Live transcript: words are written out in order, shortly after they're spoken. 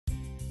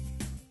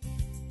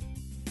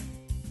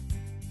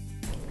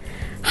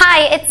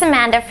Hi, it's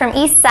Amanda from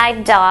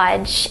Eastside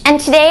Dodge, and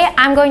today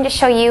I'm going to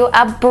show you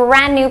a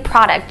brand new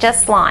product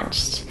just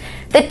launched,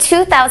 the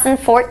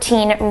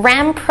 2014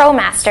 Ram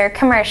ProMaster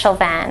Commercial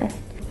Van.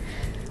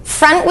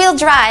 Front-wheel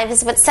drive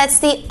is what sets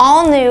the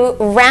all-new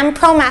Ram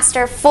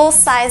ProMaster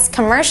full-size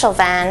commercial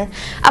van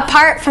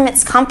apart from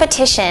its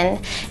competition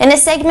in a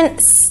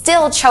segment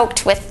still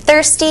choked with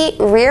thirsty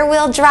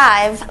rear-wheel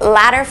drive,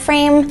 ladder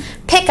frame,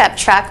 pickup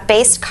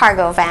truck-based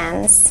cargo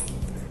vans.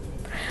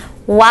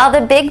 While the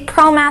big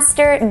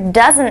ProMaster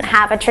doesn't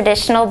have a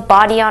traditional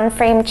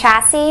body-on-frame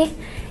chassis,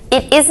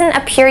 it isn't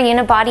a pure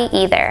uni-body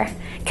either.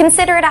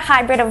 Consider it a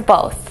hybrid of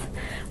both,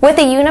 with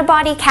a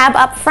uni-body cab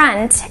up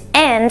front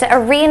and a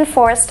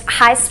reinforced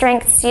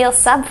high-strength steel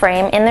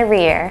subframe in the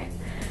rear.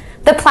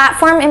 The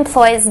platform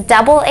employs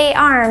double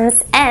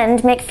A-arms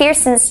and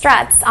MacPherson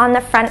struts on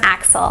the front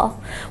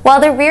axle, while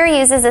the rear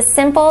uses a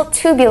simple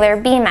tubular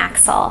beam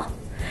axle.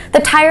 The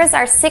tires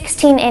are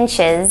 16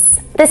 inches.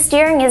 The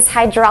steering is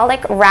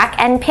hydraulic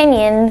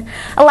rack-and-pinion,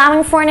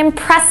 allowing for an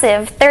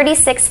impressive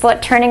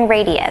 36-foot turning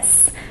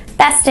radius,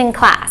 best in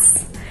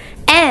class.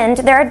 And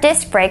there are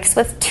disc brakes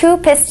with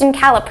two-piston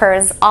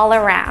calipers all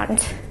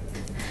around.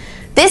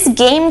 This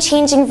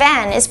game-changing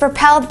van is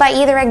propelled by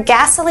either a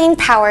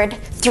gasoline-powered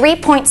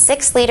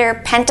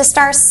 3.6-liter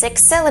Pentastar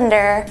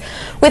 6-cylinder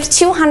with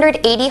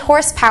 280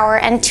 horsepower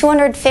and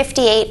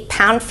 258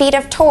 pound-feet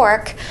of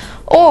torque,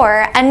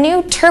 or a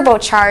new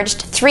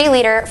turbocharged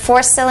 3-liter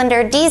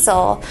 4-cylinder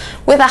diesel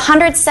with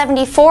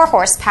 174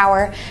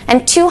 horsepower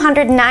and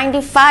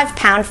 295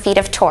 pound-feet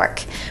of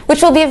torque,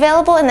 which will be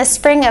available in the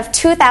spring of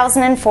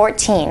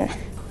 2014.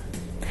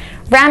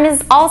 Ram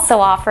is also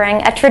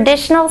offering a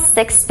traditional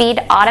 6-speed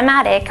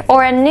automatic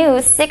or a new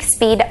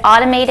 6-speed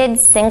automated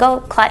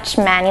single-clutch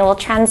manual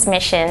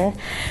transmission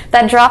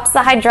that drops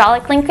the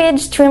hydraulic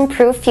linkage to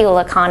improve fuel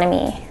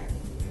economy.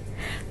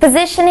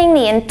 Positioning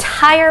the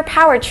entire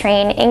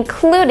powertrain,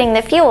 including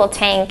the fuel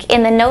tank,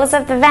 in the nose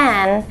of the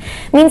van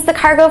means the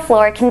cargo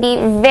floor can be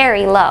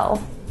very low.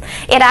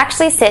 It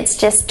actually sits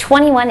just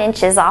 21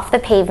 inches off the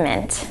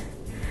pavement.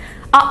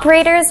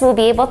 Operators will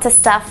be able to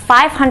stuff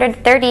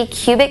 530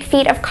 cubic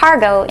feet of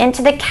cargo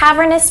into the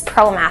cavernous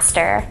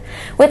ProMaster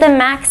with a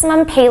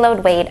maximum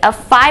payload weight of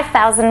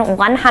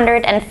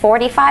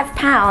 5,145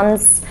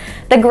 pounds.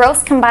 The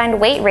gross combined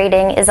weight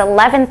rating is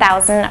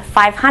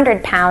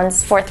 11,500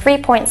 pounds for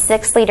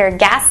 3.6-liter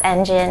gas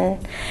engine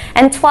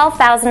and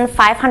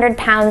 12,500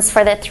 pounds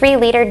for the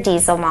 3-liter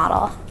diesel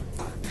model.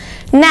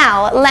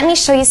 Now, let me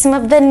show you some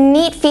of the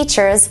neat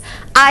features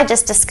I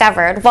just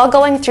discovered while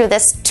going through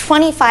this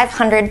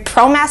 2500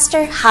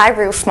 ProMaster high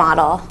roof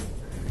model.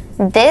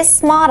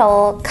 This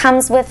model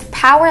comes with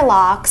power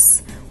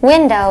locks,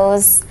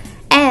 windows,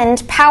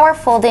 and power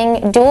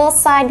folding dual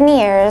side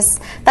mirrors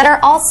that are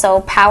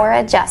also power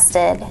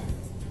adjusted.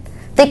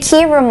 The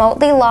key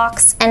remotely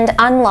locks and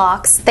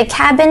unlocks the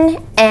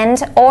cabin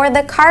and/or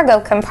the cargo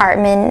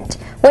compartment,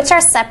 which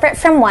are separate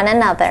from one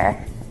another.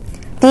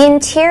 The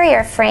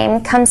interior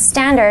frame comes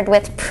standard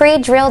with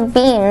pre-drilled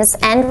beams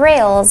and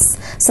rails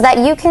so that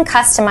you can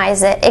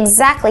customize it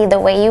exactly the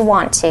way you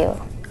want to.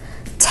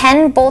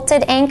 10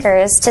 bolted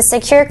anchors to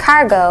secure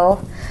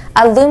cargo,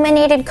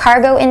 illuminated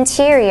cargo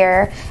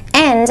interior,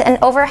 and an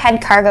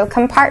overhead cargo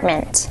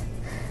compartment.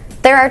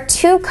 There are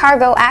 2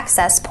 cargo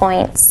access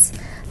points,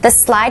 the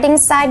sliding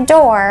side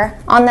door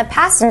on the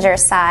passenger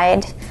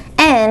side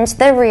and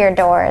the rear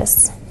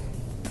doors.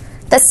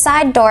 The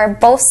side door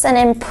boasts an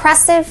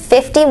impressive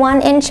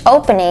 51-inch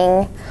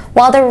opening,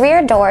 while the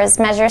rear doors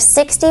measure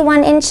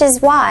 61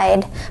 inches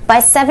wide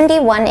by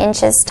 71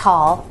 inches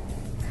tall.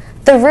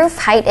 The roof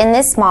height in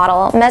this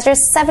model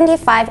measures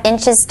 75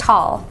 inches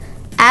tall,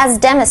 as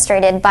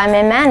demonstrated by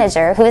my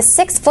manager, who is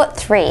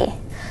 6'3",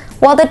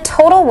 while the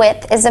total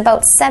width is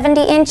about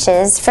 70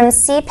 inches from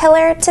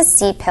C-pillar to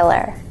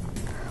C-pillar.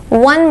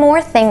 One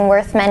more thing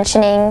worth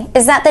mentioning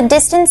is that the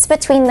distance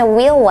between the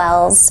wheel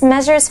wells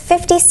measures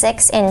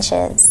 56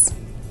 inches.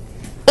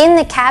 In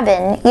the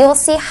cabin, you will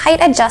see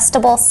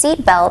height-adjustable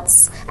seat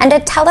belts and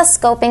a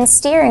telescoping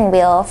steering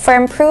wheel for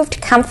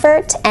improved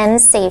comfort and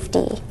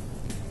safety.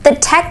 The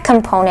tech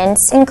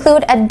components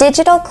include a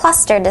digital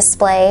cluster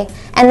display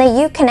and the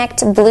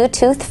Uconnect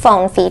Bluetooth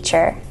phone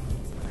feature.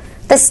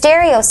 The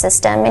stereo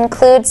system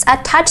includes a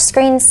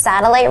touchscreen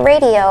satellite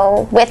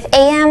radio with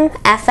AM,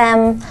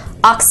 FM,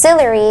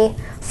 auxiliary,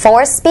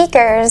 4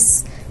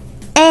 speakers,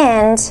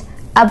 and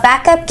a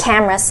backup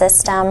camera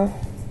system,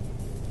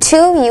 2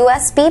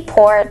 USB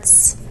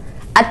ports,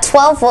 a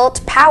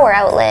 12-volt power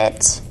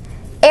outlet,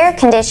 air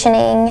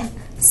conditioning,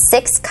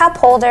 6 cup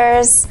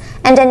holders,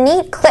 and a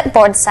neat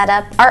clipboard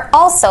setup are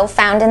also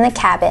found in the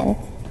cabin.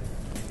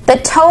 The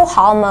tow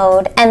haul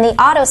mode and the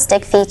auto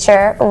stick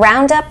feature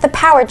round up the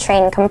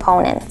powertrain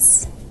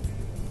components.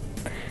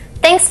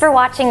 Thanks for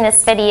watching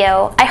this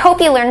video. I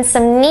hope you learned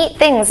some neat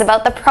things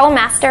about the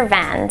ProMaster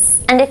vans.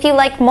 And if you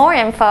like more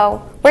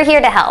info, we're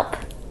here to help.